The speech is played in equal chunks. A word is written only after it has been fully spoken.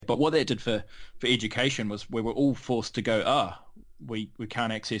But what that did for education was we were all forced to go, we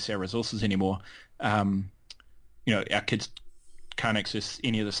can't access our resources anymore. Our kids can't access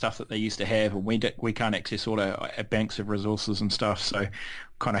any of the stuff that they used to have, and we can't access all our banks of resources and stuff. So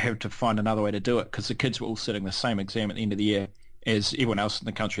kind of have to find another way to do it, because the kids were all sitting the same exam at the end of the year as everyone else in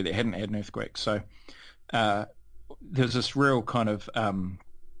the country that hadn't had an earthquake. So there's this real kind of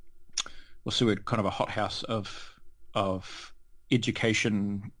what's the word, kind of a hothouse of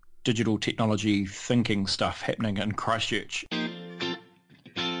education, digital technology thinking stuff happening in Christchurch.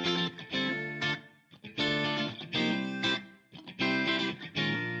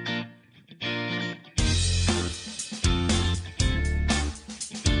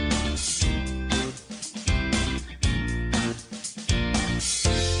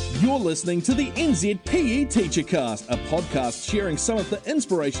 You're listening to the NZPE TeacherCast, a podcast sharing some of the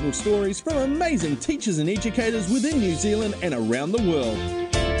inspirational stories from amazing teachers and educators within New Zealand and around the world.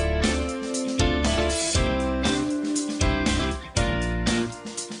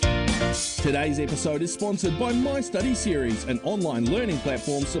 Today's episode is sponsored by My Study Series, an online learning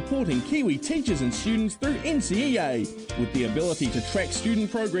platform supporting Kiwi teachers and students through NCEA. With the ability to track student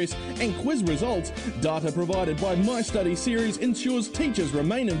progress and quiz results, data provided by My Study Series ensures teachers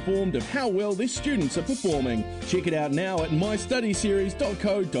remain informed of how well their students are performing. Check it out now at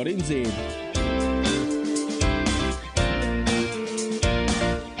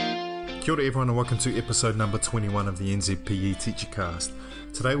mystudyseries.co.nz. Kia ora everyone, and welcome to episode number 21 of the NZPE TeacherCast.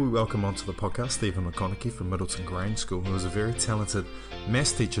 Today we welcome onto the podcast Stephen McConaughey from Middleton Grange School, who is a very talented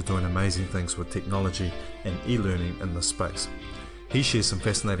maths teacher doing amazing things with technology and e-learning in this space. He shares some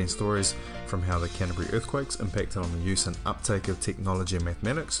fascinating stories from how the Canterbury earthquakes impacted on the use and uptake of technology and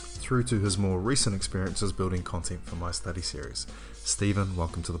mathematics, through to his more recent experiences building content for My Study Series. Stephen,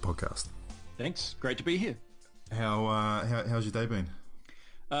 welcome to the podcast. Thanks, great to be here. How's your day been?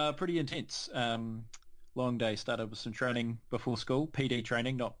 Pretty intense. Long day. Started with some training before school, PD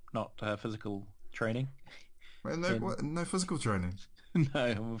training, not physical training. Well, no physical training? No,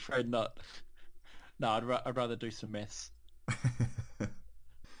 I'm afraid not. No, I'd rather do some maths.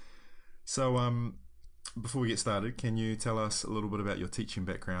 So, before we get started, can you tell us a little bit about your teaching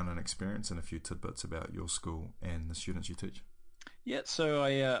background and experience, and a few tidbits about your school and the students you teach? Yeah, so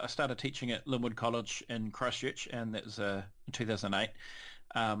I started teaching at Linwood College in Christchurch, and that was in 2008.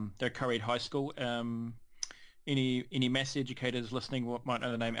 They're Curried High School. Any maths educators listening might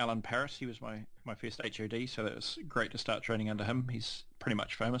know the name Alan Paris. He was my first HOD, so that was great to start training under him. He's pretty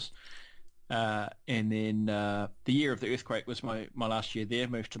much famous. And then the year of the earthquake was my last year there.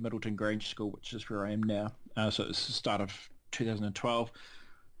 Moved to Middleton Grange School, which is where I am now. So it was the start of 2012.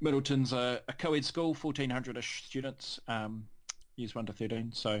 Middleton's a co-ed school, 1,400-ish students, years 1 to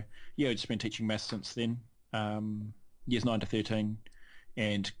 13. So yeah, I've just been teaching maths since then, years 9 to 13.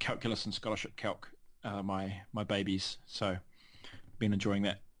 And calculus and scholarship calc are my babies, so been enjoying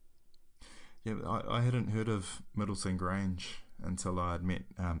that. Yeah, I hadn't heard of Middleton Grange until I'd met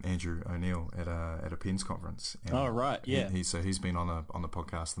Andrew O'Neill at a PENS conference. And oh right, yeah. He's been on the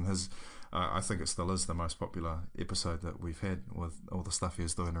podcast, and his I think it still is the most popular episode that we've had, with all the stuff he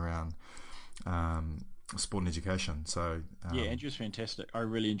was doing around sport and education. So yeah, Andrew's fantastic. I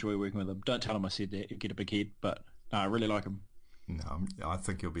really enjoy working with him. Don't tell him I said that; you get a big head, but no, I really like him. No, I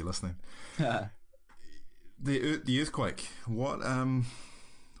think he'll be listening. The earthquake. What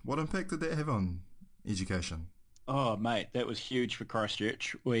impact did that have on education? Oh, mate, that was huge for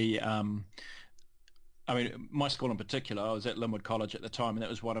Christchurch. We, my school in particular, I was at Linwood College at the time, and that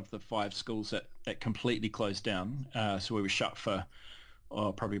was one of the 5 schools that completely closed down. So we were shut for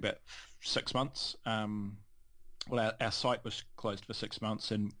probably about 6 months. Well, our site was closed for 6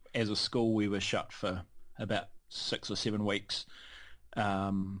 months, and as a school, we were shut for about 6 or 7 weeks,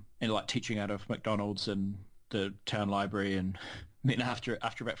 and like teaching out of McDonald's and the town library, and then after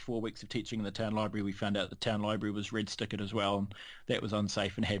about 4 weeks of teaching in the town library, we found out the town library was red stickered as well, and that was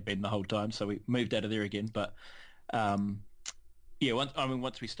unsafe and had been the whole time, so we moved out of there again. But once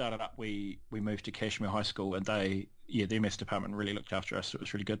we started up, we moved to Cashmere High School, and the MS department really looked after us. It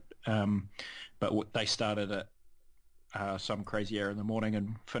was really good. But they started at some crazy hour in the morning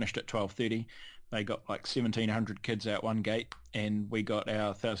and finished at 12:30. They got like 1,700 kids out one gate, and we got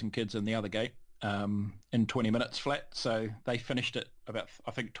our 1,000 kids in the other gate in 20 minutes flat. So they finished at about,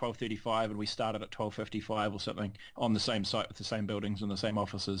 I think, 12:35, and we started at 12:55 or something on the same site with the same buildings and the same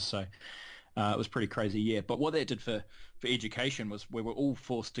offices. So it was pretty crazy, yeah. But what that did for education was we were all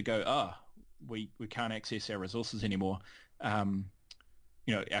forced to go, we can't access our resources anymore. Our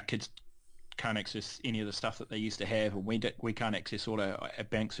kids can't access any of the stuff that they used to have, and we can't access all our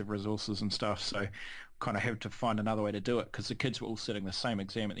banks of resources and stuff. So kind of have to find another way to do it because the kids were all sitting the same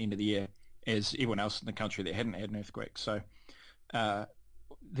exam at the end of the year as everyone else in the country that hadn't had an earthquake. So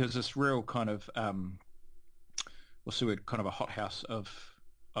there's this real kind of what's the word? Kind of a hothouse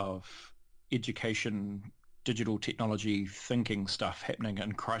of education, digital technology, thinking stuff happening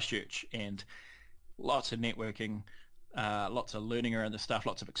in Christchurch, and lots of networking, lots of learning around the stuff,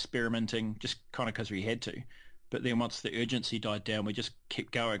 lots of experimenting, just kind of because we had to. But then once the urgency died down, we just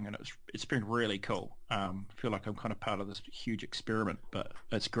kept going, and it's been really cool. I feel like I'm kind of part of this huge experiment, but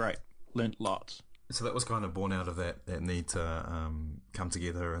it's great. Learned lots. So that was kind of born out of that need to come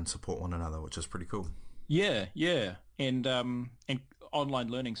together and support one another, which is pretty cool. Yeah, and online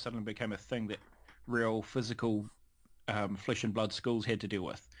learning suddenly became a thing that real physical flesh and blood schools had to deal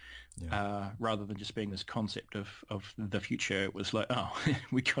with, rather than just being this concept of the future. It was like, oh,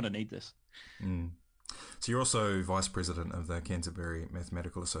 we kind of need this. Mm. So you're also vice president of the Canterbury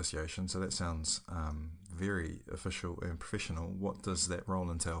Mathematical Association, so that sounds very official and professional. What does that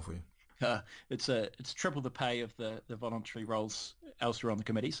role entail for you? It's triple the pay of the voluntary roles elsewhere on the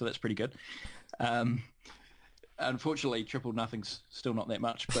committee, so that's pretty good. Unfortunately, triple nothing's still not that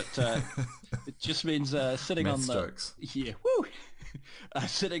much, but it just means sitting Math on the jokes.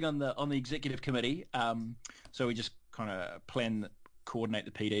 sitting on the executive committee. So we just kind of coordinate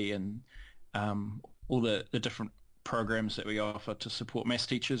the PD and all the different programs that we offer to support maths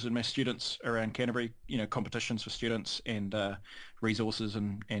teachers and maths students around Canterbury. Competitions for students and resources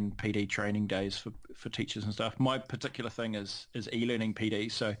and PD training days for teachers and stuff. My particular thing is e-learning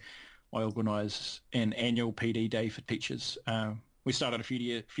PD. So I organise an annual PD day for teachers. We started a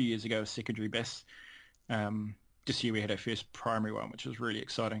few years ago with secondary BAS. This year we had our first primary one, which was really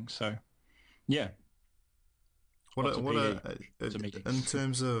exciting. So, yeah. In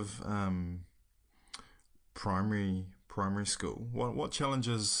terms of primary school, what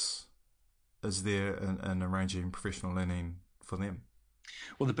challenges is there in arranging professional learning for them?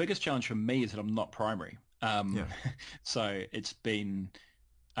 Well, the biggest challenge for me is that I'm not primary. So it's been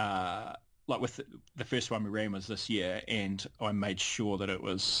like with the first one we ran was this year, and I made sure that it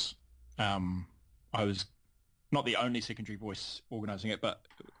was I was not the only secondary voice organising it, but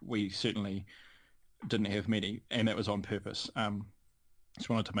we certainly didn't have many, and that was on purpose. Just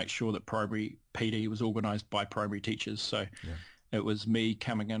wanted to make sure that primary PD was organised by primary teachers. So it was me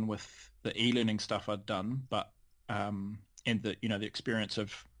coming in with the e-learning stuff I'd done, but and the experience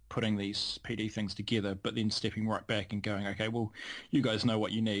of putting these PD things together, but then stepping right back and going, okay, well, you guys know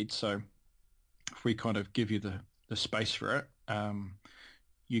what you need, so if we kind of give you the space for it,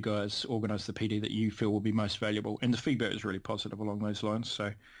 you guys organise the PD that you feel will be most valuable. And the feedback was really positive along those lines.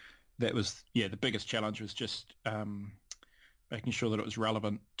 So that was, the biggest challenge was just making sure that it was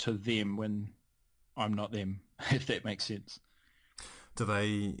relevant to them when I'm not them, if that makes sense. Do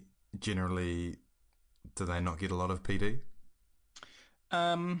they not get a lot of PD?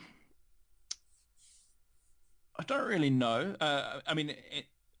 I don't really know. I mean,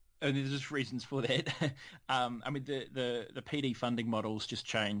 there's just reasons for that. I mean, the PD funding model's just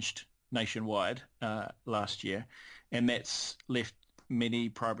changed nationwide last year, and that's left many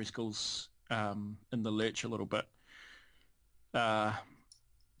primary schools in the lurch a little bit. There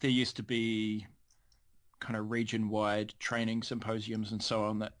used to be kind of region-wide training symposiums and so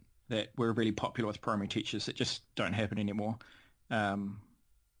on that were really popular with primary teachers that just don't happen anymore. And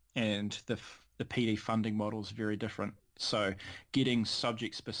the PD funding model is very different. So getting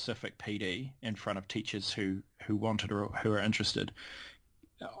subject-specific PD in front of teachers who want it or who are interested,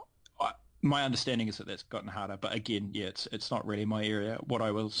 my understanding is that that's gotten harder. But again, it's not really my area. What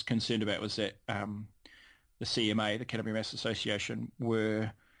I was concerned about was that the CMA, the Canterbury Maths Association,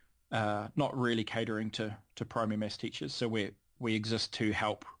 were not really catering to primary maths teachers. So we exist to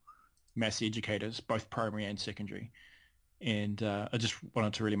help maths educators, both primary and secondary. And I just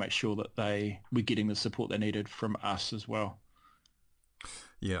wanted to really make sure that they were getting the support they needed from us as well.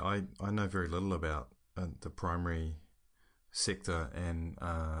 Yeah, I know very little about the primary sector, and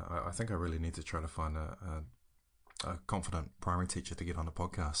I think I really need to try to find a confident primary teacher to get on the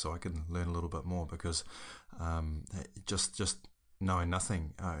podcast so I can learn a little bit more, because just knowing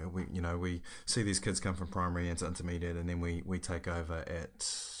nothing, we see these kids come from primary into intermediate, and then we take over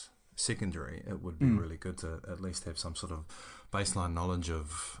at secondary. It would be really good to at least have some sort of baseline knowledge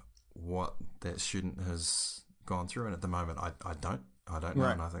of what that student has gone through, and at the moment I don't know,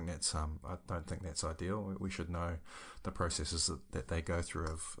 and I think that's I don't think that's ideal. We should know the processes that they go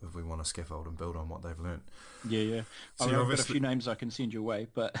through if we want to scaffold and build on what they've learnt. So I've got a few names I can send your way,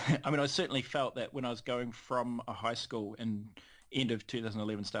 but I mean, I certainly felt that when I was going from a high school and end of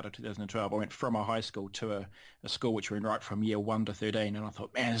 2011, start of 2012, I went from a high school to a school which went right from year 1 to 13, and I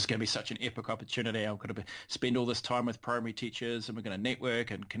thought, man, this is going to be such an epic opportunity. I'm going to spend all this time with primary teachers, and we're going to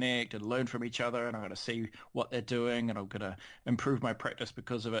network and connect and learn from each other, and I'm going to see what they're doing, and I'm going to improve my practice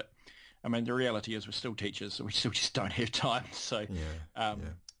because of it. I mean, the reality is we're still teachers, so we still just don't have time. So,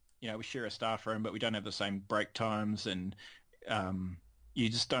 we share a staff room, but we don't have the same break times, and you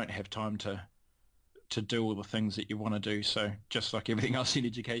just don't have time to do all the things that you want to do. So just like everything else in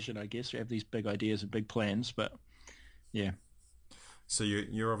education, I guess, we have these big ideas and big plans, but yeah. So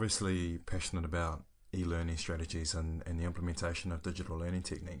you're obviously passionate about e-learning strategies and the implementation of digital learning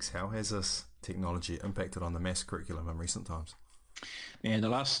techniques. How has this technology impacted on the maths curriculum in recent times? Yeah, the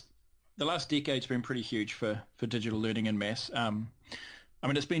last decade's been pretty huge for digital learning in maths. I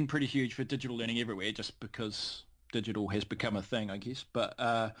mean, it's been pretty huge for digital learning everywhere just because digital has become a thing, I guess.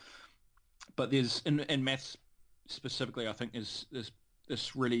 But there's in maths specifically, I think there's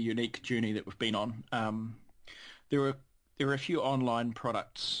this really unique journey that we've been on. There are a few online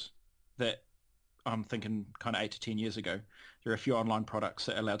products that I'm thinking kind of 8 to 10 years ago. There are a few online products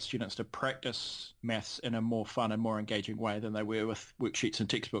that allowed students to practice maths in a more fun and more engaging way than they were with worksheets and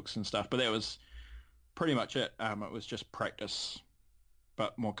textbooks and stuff. But that was pretty much it. It was just practice,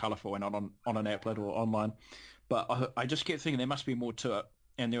 but more colourful and not on an applet or online. But I just kept thinking there must be more to it.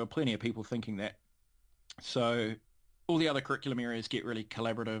 And there were plenty of people thinking that. So all the other curriculum areas get really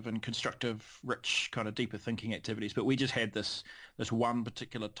collaborative and constructive, rich, kind of deeper thinking activities. But we just had this one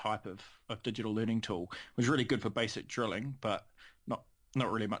particular type of digital learning tool, which was really good for basic drilling, but not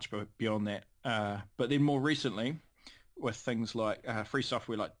really much beyond that. But then more recently, with things like free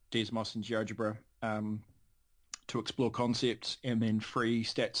software like Desmos and GeoGebra to explore concepts, and then free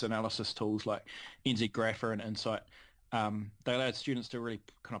stats analysis tools like NZGrapher and Insight, they allowed students to really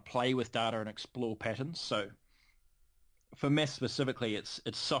kind of play with data and explore patterns. So for maths specifically, it's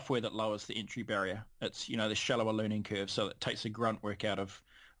software that lowers the entry barrier. It's, the shallower learning curve, so it takes the grunt work out of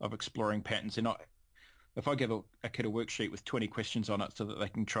exploring patterns. And if I give a kid a worksheet with 20 questions on it so that they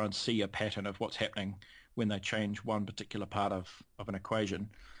can try and see a pattern of what's happening when they change one particular part of an equation,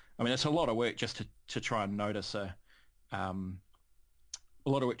 I mean, it's a lot of work just to try and notice a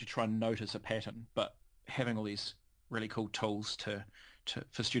lot of work to try and notice a pattern, but having all these really cool tools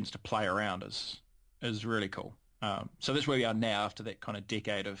for students to play around is really cool. So that's where we are now after that kind of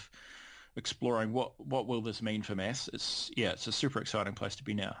decade of exploring what will this mean for maths. It's a super exciting place to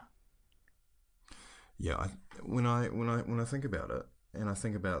be now. Yeah, when I think about it, and I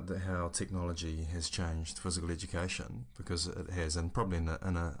think about how technology has changed physical education, because it has, and probably in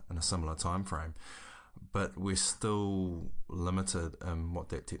a similar time frame, but we're still limited in what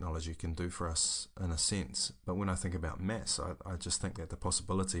that technology can do for us in a sense. But when I think about maths, I just think that the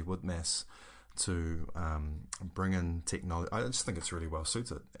possibility with maths to bring in technology, I just think it's really well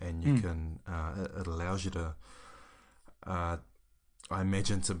suited, and you can it allows you to I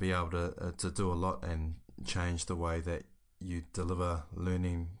imagine to be able to do a lot and change the way that you deliver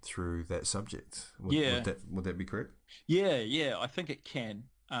learning through that subject. Would that be correct? Yeah, I think it can.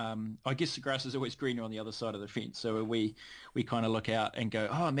 I guess the grass is always greener on the other side of the fence. So we kind of look out and go,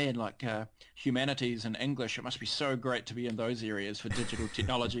 oh man, like humanities and English, it must be so great to be in those areas for digital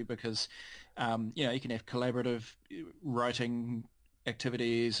technology because, you can have collaborative writing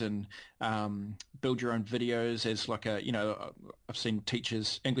activities and build your own videos as like I've seen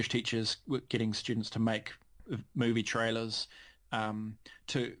English teachers getting students to make movie trailers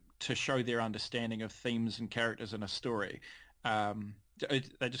to show their understanding of themes and characters in a story.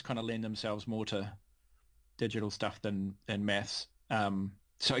 They just kind of lend themselves more to digital stuff than maths.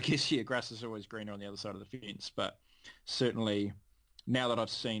 So I guess, grass is always greener on the other side of the fence. But certainly now that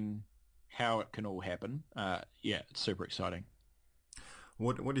I've seen how it can all happen, it's super exciting.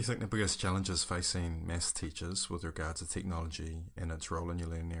 What do you think the biggest challenges facing maths teachers with regards to technology and its role in your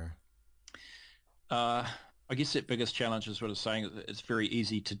learning area? I guess that biggest challenge is what I was saying. It's very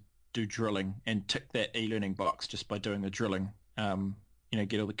easy to do drilling and tick that e-learning box just by doing the drilling.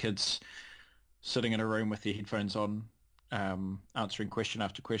 Get all the kids sitting in a room with their headphones on, answering question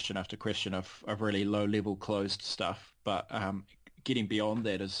after question after question of really low-level closed stuff. But getting beyond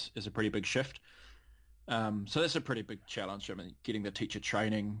that is a pretty big shift. So that's a pretty big challenge. I mean, getting the teacher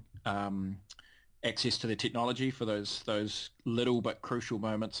training, access to the technology for those little but crucial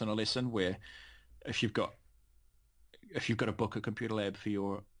moments in a lesson where if you've got to book a computer lab for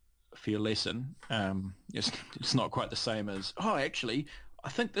your lesson, it's not quite the same as, actually, I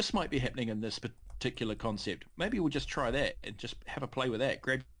think this might be happening in this particular concept. Maybe we'll just try that and just have a play with that.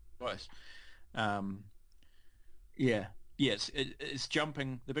 Grab advice. It's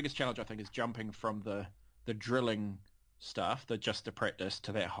jumping. The biggest challenge, I think, is jumping from the drilling stuff, the practice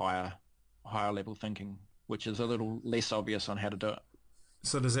to that higher level thinking, which is a little less obvious on how to do it.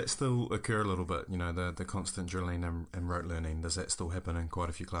 So does that still occur a little bit? You know, the constant drilling and rote learning, does that still happen in quite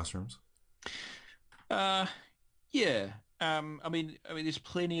a few classrooms? Uh, yeah. There's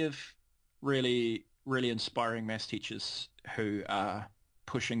plenty of really, really inspiring maths teachers who are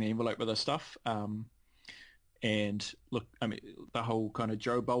pushing the envelope with this stuff. And look, the whole kind of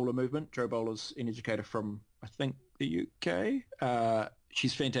Joe Bowler movement. Joe Bowler's an educator from, I think, the UK.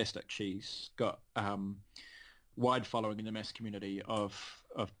 She's fantastic. She's got wide following in the maths community of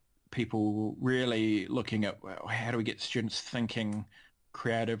people really looking at, well, how do we get students thinking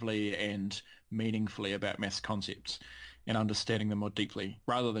creatively and meaningfully about maths concepts and understanding them more deeply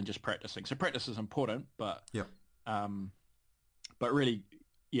rather than just practicing. So practice is important, but Yeah. but really,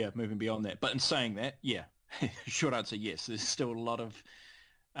 yeah, moving beyond that. But in saying that, yeah, short answer, yes. There's still a lot of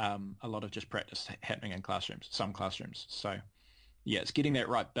just practice happening in classrooms, some classrooms. So yeah, it's getting that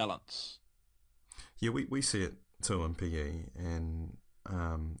right balance. Yeah, we see it too in PE, and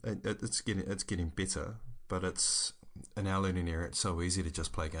it's getting better. But it's in our learning area, it's so easy to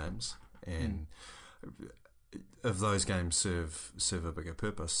just play games, and if those games serve a bigger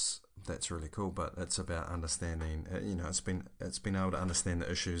purpose, that's really cool. But it's about understanding. It's been able to understand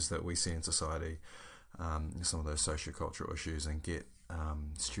the issues that we see in society, some of those sociocultural issues, and get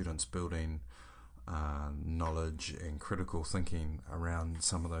students building knowledge and critical thinking around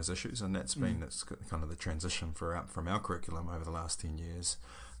some of those issues, and that's kind of the transition from our curriculum over the last 10 years.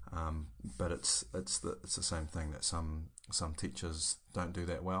 But it's the same thing that some teachers don't do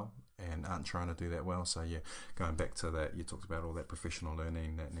that well and aren't trying to do that well. So yeah, going back to that, you talked about all that professional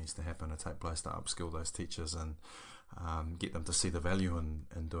learning that needs to happen to take place to upskill those teachers and get them to see the value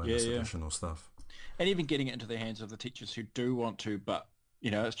in doing this additional stuff. And even getting it into the hands of the teachers who do want to, but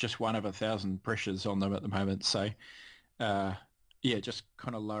it's just one of 1,000 pressures on them at the moment. So, just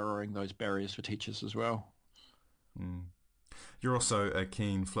kind of lowering those barriers for teachers as well. Mm. You're also a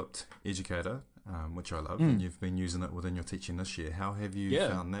keen flipped educator, which I love, and you've been using it within your teaching this year. How have you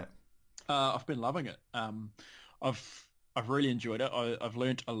found that? I've been loving it. I've really enjoyed it. I've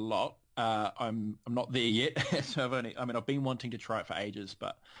learnt a lot. I'm not there yet, so I've been wanting to try it for ages,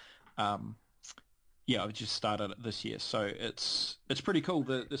 but I've just started it this year, so it's pretty cool.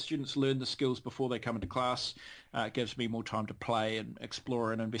 The students learn the skills before they come into class. It gives me more time to play and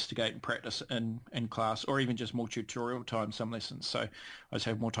explore and investigate and practice in class, or even just more tutorial time, some lessons. So I just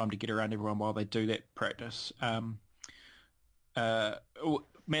have more time to get around everyone while they do that practice.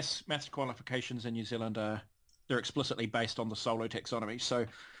 Maths qualifications in New Zealand they're explicitly based on the Solo taxonomy. So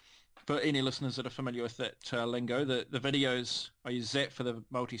for any listeners that are familiar with that lingo, the videos, I use that for the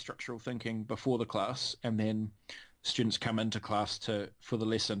multi-structural thinking before the class, and then students come into class for the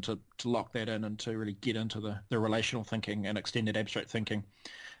lesson to lock that in and to really get into the relational thinking and extended abstract thinking.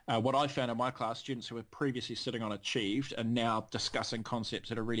 What I found in my class, students who were previously sitting on Achieved are now discussing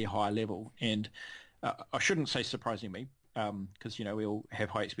concepts at a really high level. And I shouldn't say surprising me, because we all have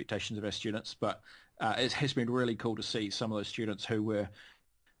high expectations of our students, but it has been really cool to see some of those students who were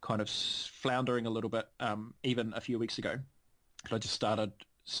kind of floundering a little bit even a few weeks ago. I just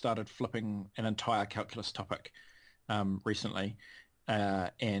started flipping an entire calculus topic recently,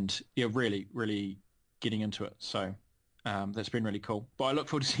 and really, really getting into it. So that's been really cool. But I look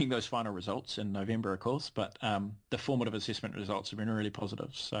forward to seeing those final results in November, of course. But the formative assessment results have been really positive.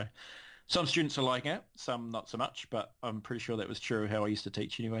 So some students are liking it, some not so much. But I'm pretty sure that was true of how I used to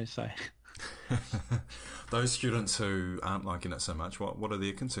teach anyway. So. Those students who aren't liking it so much, what are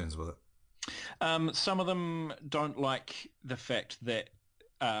their concerns with it? Some of them don't like the fact that,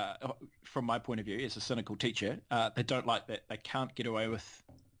 from my point of view, as a cynical teacher, they don't like that they can't get away with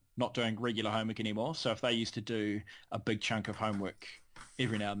not doing regular homework anymore. So if they used to do a big chunk of homework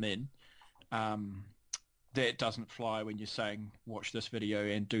every now and then, that doesn't fly when you're saying, watch this video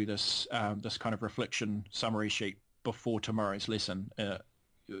and do this this kind of reflection summary sheet before tomorrow's lesson.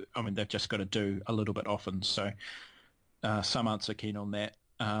 They've just got to do a little bit often. So some aren't so keen on that.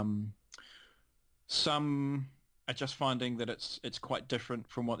 Some are just finding that it's quite different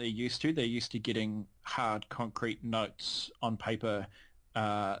from what they're used to. They're used to getting hard, concrete notes on paper,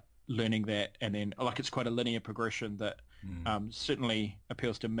 learning that, and then it's quite a linear progression that certainly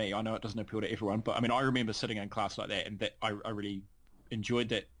appeals to me. I know it doesn't appeal to everyone, but I remember sitting in class like that, and that I really enjoyed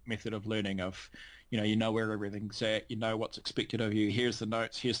that method of learning of, you know where everything's at, you know what's expected of you, here's the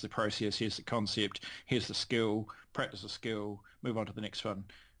notes, here's the process, here's the concept, here's the skill, practice the skill, move on to the next one.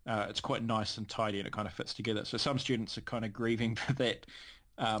 It's quite nice and tidy, and it kind of fits together. So some students are kind of grieving for that.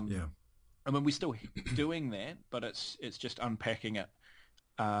 We're still doing that, but it's just unpacking it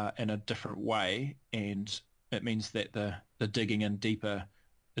in a different way, and it means that the digging in deeper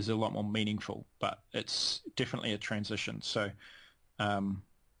is a lot more meaningful, but it's definitely a transition. So, and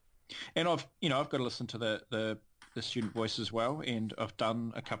I've got to listen to the student voice as well, and I've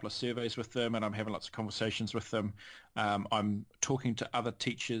done a couple of surveys with them, and I'm having lots of conversations with them. I'm talking to other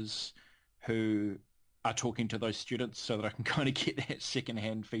teachers who are talking to those students so that I can kind of get that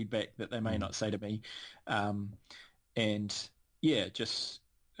secondhand feedback that they may not say to me. And yeah, just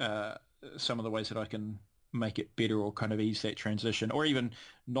some of the ways that I can make it better or kind of ease that transition, or even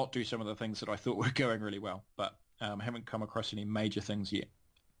not do some of the things that I thought were going really well, but haven't come across any major things yet.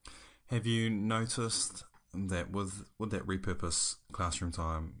 Have you noticed that with that repurpose classroom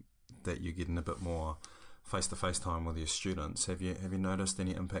time that you're getting a bit more face-to-face time with your students? Have you noticed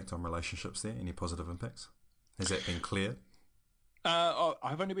any impact on relationships there? Any positive impacts? Has that been clear?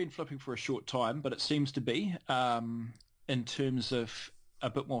 I've only been flipping for a short time, but it seems to be in terms of a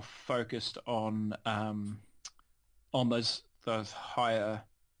bit more focused on those higher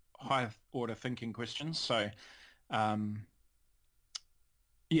order thinking questions. So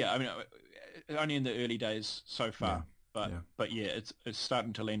yeah, I mean, only in the early days so far, but yeah, it's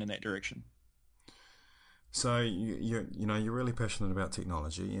starting to lean in that direction. So you're really passionate about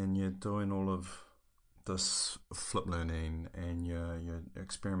technology, and you're doing all of this flip learning, and you're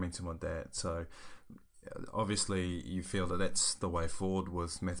experimenting with that. So obviously you feel that that's the way forward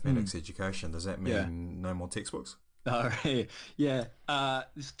with mathematics education. Does that mean no more textbooks? Oh, yeah.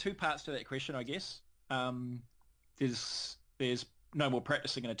 There's two parts to that question, I guess. There's no more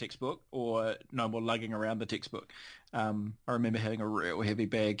practicing in a textbook, or no more lugging around the textbook. I remember having a real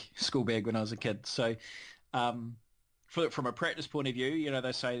heavy school bag when I was a kid. So from a practice point of view,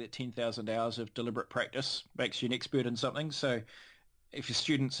 they say that 10,000 hours of deliberate practice makes you an expert in something. So if your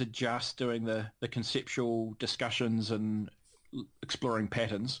students are just doing the conceptual discussions and exploring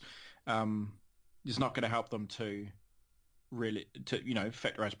patterns, it's not going to help them to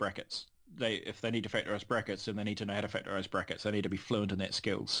factorize brackets. If they need to factorize brackets, then they need to know how to factorize brackets. They need to be fluent in that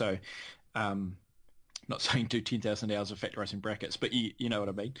skill. So not saying do 10,000 hours of factorizing brackets, but you know what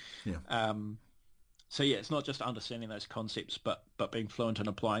I mean. Yeah. So yeah, it's not just understanding those concepts, but being fluent in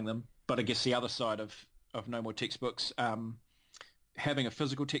applying them. But I guess the other side of no more textbooks, having a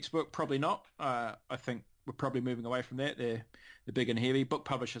physical textbook, probably not. I think we're probably moving away from that. They're big and heavy. Book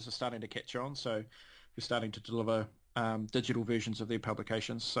publishers are starting to catch on, so we're starting to deliver digital versions of their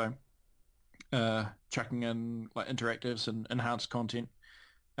publications. So chucking in like interactives and enhanced content.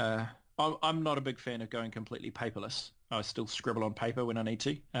 I'm not a big fan of going completely paperless. I still scribble on paper when I need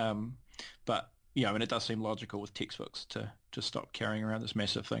to. But it does seem logical with textbooks to stop carrying around this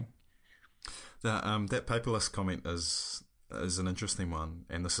massive thing. That paperless comment is an interesting one,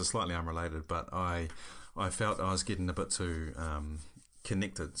 and this is slightly unrelated, but I felt I was getting a bit too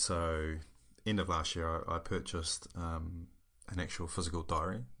connected. So end of last year, I purchased an actual physical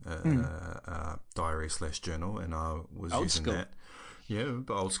diary, diary/journal, and I was old using school. that. Yeah,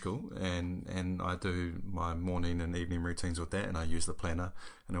 but old school, and I do my morning and evening routines with that, and I use the planner,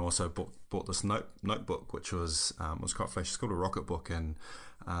 and I also bought this notebook, which was quite flashy. It's called a Rocket Book, and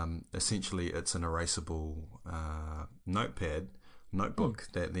essentially it's an erasable notebook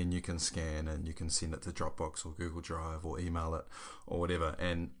that then you can scan and you can send it to Dropbox or Google Drive or email it or whatever.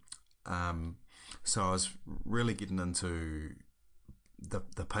 And so I was really getting into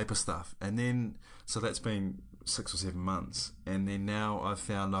the paper stuff, and then so that's been 6 or 7 months, and then now I've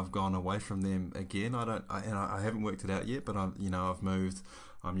found I've gone away from them again. I haven't worked it out yet, but I've moved.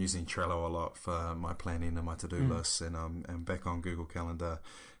 I'm using Trello a lot for my planning and my to-do lists, and I'm back on Google Calendar,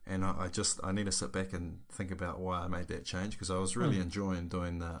 and I need to sit back and think about why I made that change, because I was really enjoying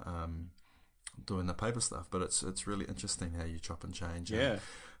doing the paper stuff, but it's really interesting how you chop and change. Yeah.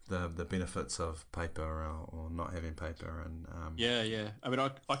 The benefits of paper or not having paper, and Yeah. I mean,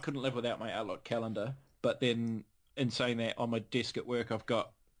 I couldn't live without my Outlook calendar, but then in saying that, on my desk at work, I've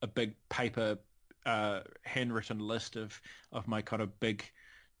got a big paper handwritten list of my kind of big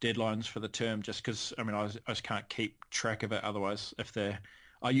deadlines for the term, just because I just can't keep track of it otherwise.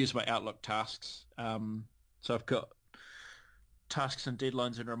 I use my Outlook tasks, so I've got tasks and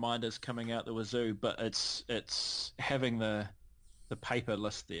deadlines and reminders coming out the wazoo, but it's having the paper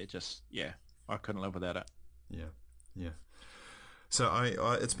list there. Just I couldn't live without it. Yeah. So I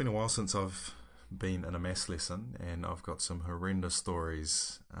it's been a while since I've been in a maths lesson, and I've got some horrendous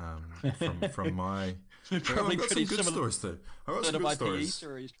stories from my They're probably I've got pretty some good similar stories too. I've got to some my good PE stories.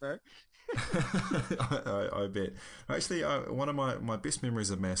 stories, bro. I bet. Actually, one of my best memories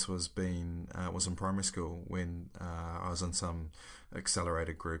of maths was in primary school when I was in some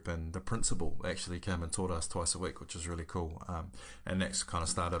accelerated group, and the principal actually came and taught us twice a week, which was really cool. And that's kind of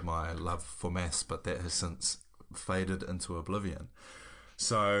started my love for maths, but that has since faded into oblivion.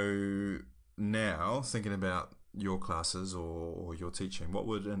 So now, thinking about your classes or your teaching, what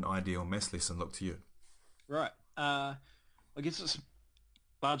would an ideal maths lesson look to you? Right. I guess it's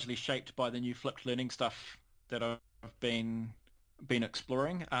largely shaped by the new flipped learning stuff that I've been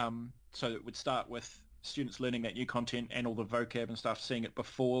exploring. So it would start with students learning that new content and all the vocab and stuff, seeing it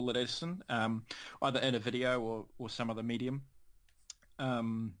before the lesson, either in a video or some other medium.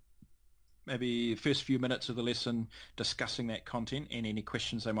 Um, Maybe first few minutes of the lesson discussing that content and any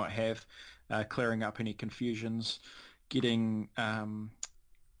questions they might have, clearing up any confusions, getting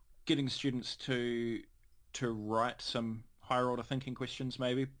getting students to write some higher order thinking questions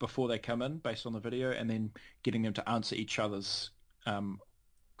maybe before they come in based on the video, and then getting them to answer each other's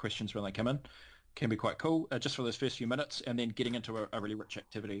questions when they come in can be quite cool, just for those first few minutes, and then getting into a really rich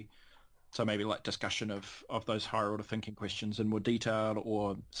activity. So maybe like discussion of those higher order thinking questions in more detail,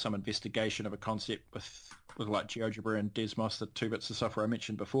 or some investigation of a concept with like GeoGebra and Desmos, the two bits of software I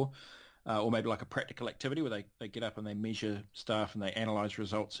mentioned before. Or maybe like a practical activity where they get up and they measure stuff and they analyze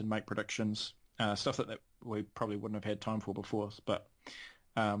results and make predictions, stuff that we probably wouldn't have had time for before. But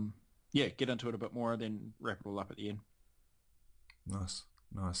yeah, get into it a bit more and then wrap it all up at the end. Nice,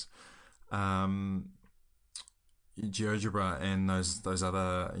 nice. GeoGebra and those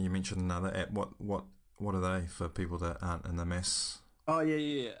other, you mentioned another app. What are they for people that aren't in the maths? Oh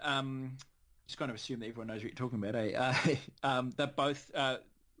yeah. Just kind of assume that everyone knows what you're talking about, eh? They're both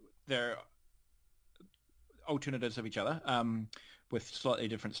they're alternatives of each other, with slightly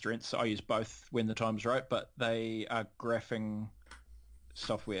different strengths. So I use both when the time's right, but they are graphing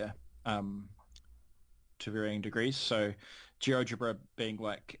software to varying degrees. So GeoGebra being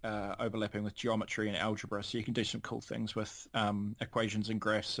like overlapping with geometry and algebra, so you can do some cool things with equations and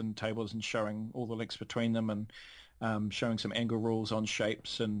graphs and tables and showing all the links between them, and showing some angle rules on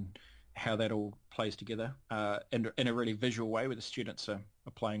shapes and how that all plays together in a really visual way where the students are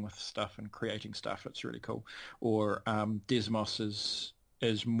playing with stuff and creating stuff. It's really cool. Or Desmos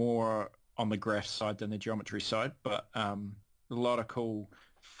is more on the graph side than the geometry side, but a lot of cool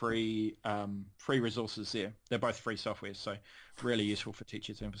free resources there. They're both free software, so really useful for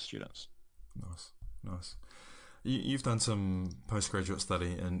teachers and for students. Nice, nice. You've done some postgraduate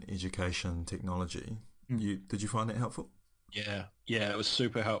study in education technology. Did you find that helpful? Yeah, it was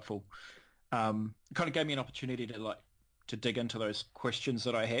super helpful. It kind of gave me an opportunity to dig into those questions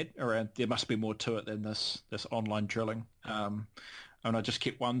that I had around. There must be more to it than this online drilling, and I just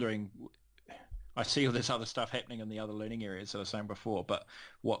kept wondering. I see all this other stuff happening in the other learning areas that I was saying before, but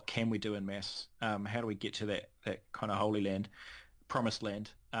what can we do in maths? How do we get to that kind of holy land, promised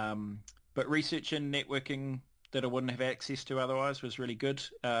land? But research and networking that I wouldn't have access to otherwise was really good.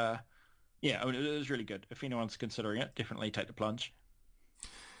 Yeah, I mean, it was really good. If anyone's considering it, definitely take the plunge.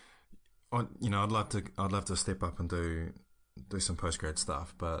 I'd love to step up and do some postgrad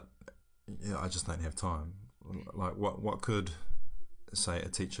stuff, but yeah, I just don't have time. Like, what could, say, a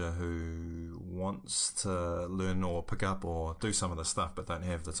teacher who wants to learn or pick up or do some of the stuff but don't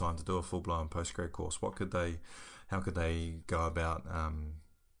have the time to do a full-blown postgrad course, how could they go about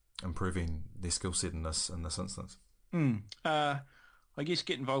improving their skill set in this instance? I guess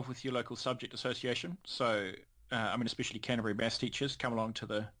get involved with your local subject association. So, especially Canterbury Maths teachers, come along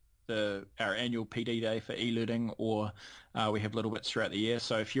to our annual PD day for e-learning, or we have little bits throughout the year.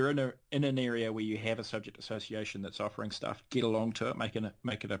 So if you're in an area where you have a subject association that's offering stuff, get along to it, make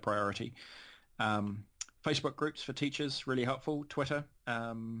it a priority. Facebook groups for teachers, really helpful. Twitter,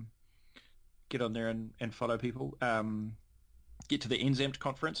 get on there and follow people. Get to the NZAMT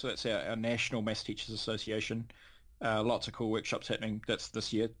conference, so that's our National Maths Teachers Association. Lots of cool workshops happening. That's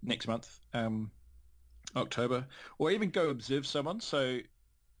this year, next month, October. Or even go observe someone. So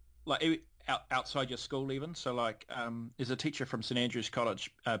like outside your school even. So like there's a teacher from St Andrews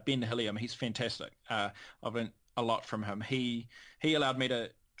College, Ben Hilliam. He's fantastic. I've learned a lot from him. He allowed me to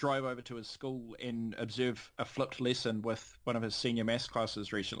drive over to his school and observe a flipped lesson with one of his senior maths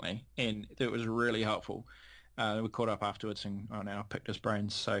classes recently, and it was really helpful. We caught up afterwards and now picked his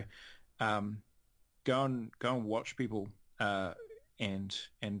brains. So go and watch people and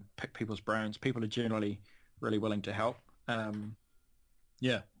pick people's brains. People are generally really willing to help.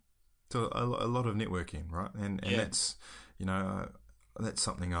 Yeah. So a lot of networking, right? And Yeah. that's that's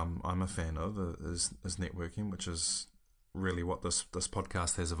something I'm a fan of is networking, which is really what this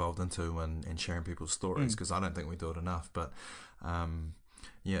podcast has evolved into, and sharing people's stories, because I don't think we do it enough. But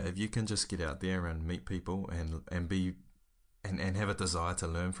yeah, if you can just get out there and meet people and be and have a desire to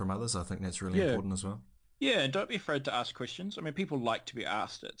learn from others, I think that's really important as well. Yeah, and don't be afraid to ask questions. I mean, people like to be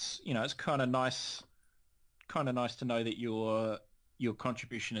asked. It's it's kind of nice to know that your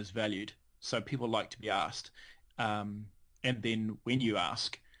contribution is valued. So people like to be asked, and then when you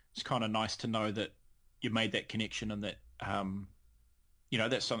ask, it's kind of nice to know that you made that connection and that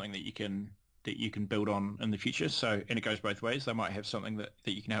that's something that you can build on in the future. So, and it goes both ways. They might have something that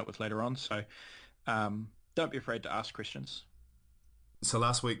you can help with later on. So don't be afraid to ask questions. So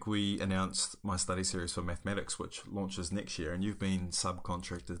last week we announced my study series for mathematics, which launches next year, and you've been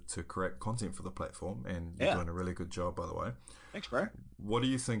subcontracted to create content for the platform, and you're doing a really good job, by the way. Thanks, bro. What do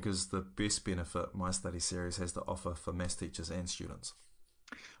you think is the best benefit my study series has to offer for maths teachers and students?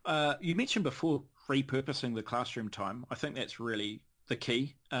 You mentioned before repurposing the classroom time. I think that's really the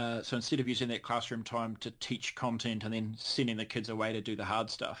key. So instead of using that classroom time to teach content and then sending the kids away to do the hard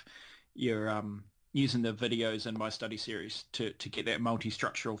stuff, you're using the videos in my study series to get that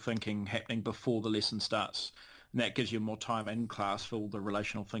multi-structural thinking happening before the lesson starts. And that gives you more time in class for all the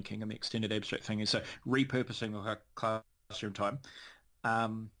relational thinking and the extended abstract thinking. So repurposing the classroom time.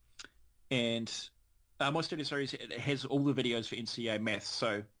 And my study series, it has all the videos for NCEA maths.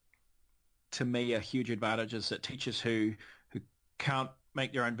 So to me, a huge advantage is that teachers who can't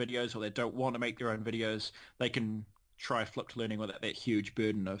make their own videos, or they don't want to make their own videos, they can try flipped learning without that huge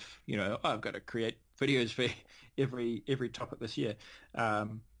burden of, I've got to create videos for every topic this year.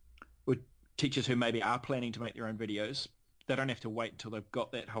 With teachers who maybe are planning to make their own videos, they don't have to wait until they've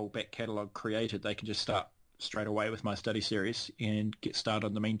got that whole back catalogue created. They can just start straight away with my study series and get started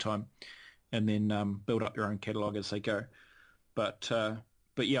in the meantime, and then build up their own catalogue as they go. But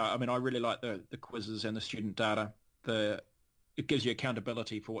yeah, I mean, I really like the quizzes and the student data. It gives you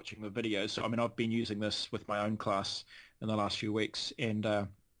accountability for watching the videos. So, I mean, I've been using this with my own class in the last few weeks, and I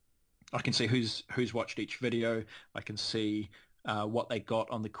can see who's watched each video. I can see what they got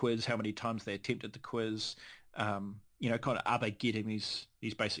on the quiz, how many times they attempted the quiz. Kind of, are they getting these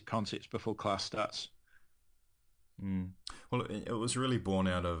basic concepts before class starts? Well, it was really born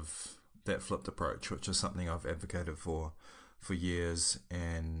out of that flipped approach, which is something I've advocated for years,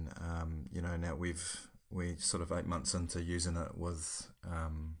 and now we're sort of 8 months into using it with,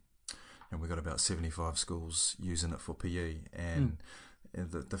 and we've got about 75 schools using it for PE, and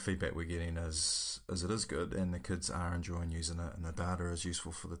the feedback we're getting is it is good, and the kids are enjoying using it, and the data is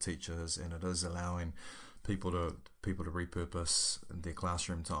useful for the teachers, and it is allowing people to repurpose their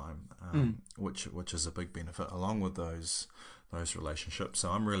classroom time, which is a big benefit, along with those relationships. So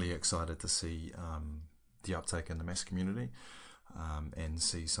I'm really excited to see the uptake in the maths community, and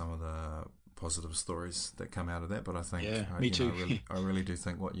see some of the positive stories that come out of that. But I think, me too. I really do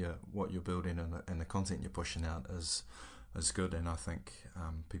think what you're building and the content you're pushing out is good, and I think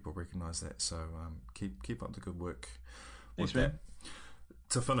people recognise that. So keep up the good work. Thanks, with man. that.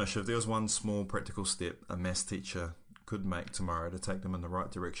 To finish, if there was one small practical step a maths teacher could make tomorrow to take them in the right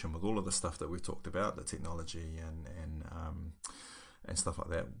direction with all of the stuff that we've talked about, the technology and stuff like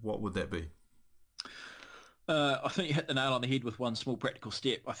that, what would that be? I think you hit the nail on the head with one small practical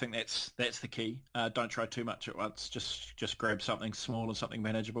step. I think that's the key. Don't try too much at once. Just grab something small and something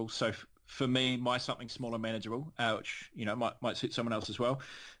manageable. So for me, my something small and manageable, which might suit someone else as well.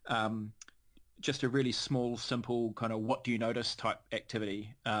 Just a really small, simple kind of what do you notice type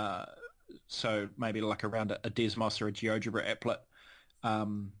activity. So maybe like around a Desmos or a GeoGebra applet,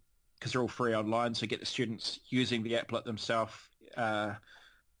 because they're all free online. So get the students using the applet themselves.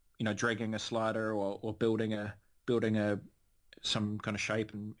 Dragging a slider or building some kind of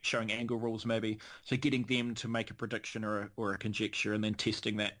shape and showing angle rules maybe. So getting them to make a prediction or a conjecture and then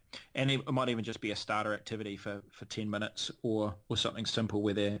testing that. And it might even just be a starter activity for 10 minutes or something simple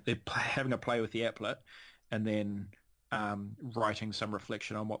where they're having a play with the applet and then writing some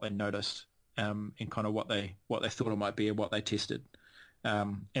reflection on what they noticed and kind of what they thought it might be and what they tested.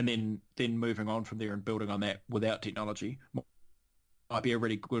 And then moving on from there and building on that without technology might be a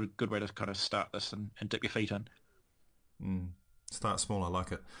really good way to kind of start this and dip your feet in. Start small, I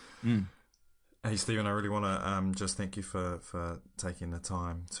like it. Hey, Stephen, I really want to just thank you for taking the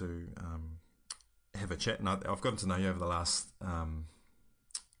time to have a chat. And I've gotten to know you over the last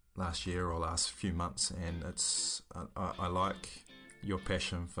year or last few months, and I like your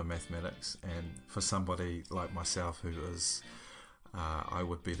passion for mathematics, and for somebody like myself who is I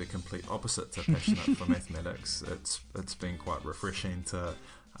would be the complete opposite to passionate for mathematics. It's been quite refreshing to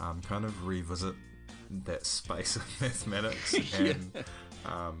kind of revisit that space of mathematics and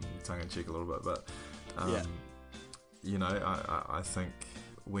tongue in cheek a little bit, but I think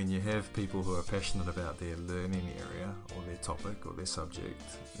when you have people who are passionate about their learning area or their topic or their subject,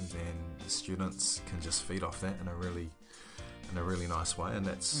 then the students can just feed off that in a really nice way, and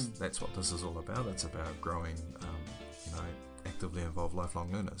that's what this is all about. It's about growing, actively involved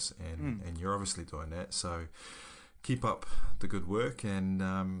lifelong learners, and you're obviously doing that. So keep up the good work, and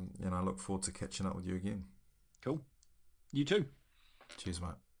I look forward to catching up with you again. Cool. You too. Cheers,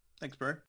 mate. Thanks, bro.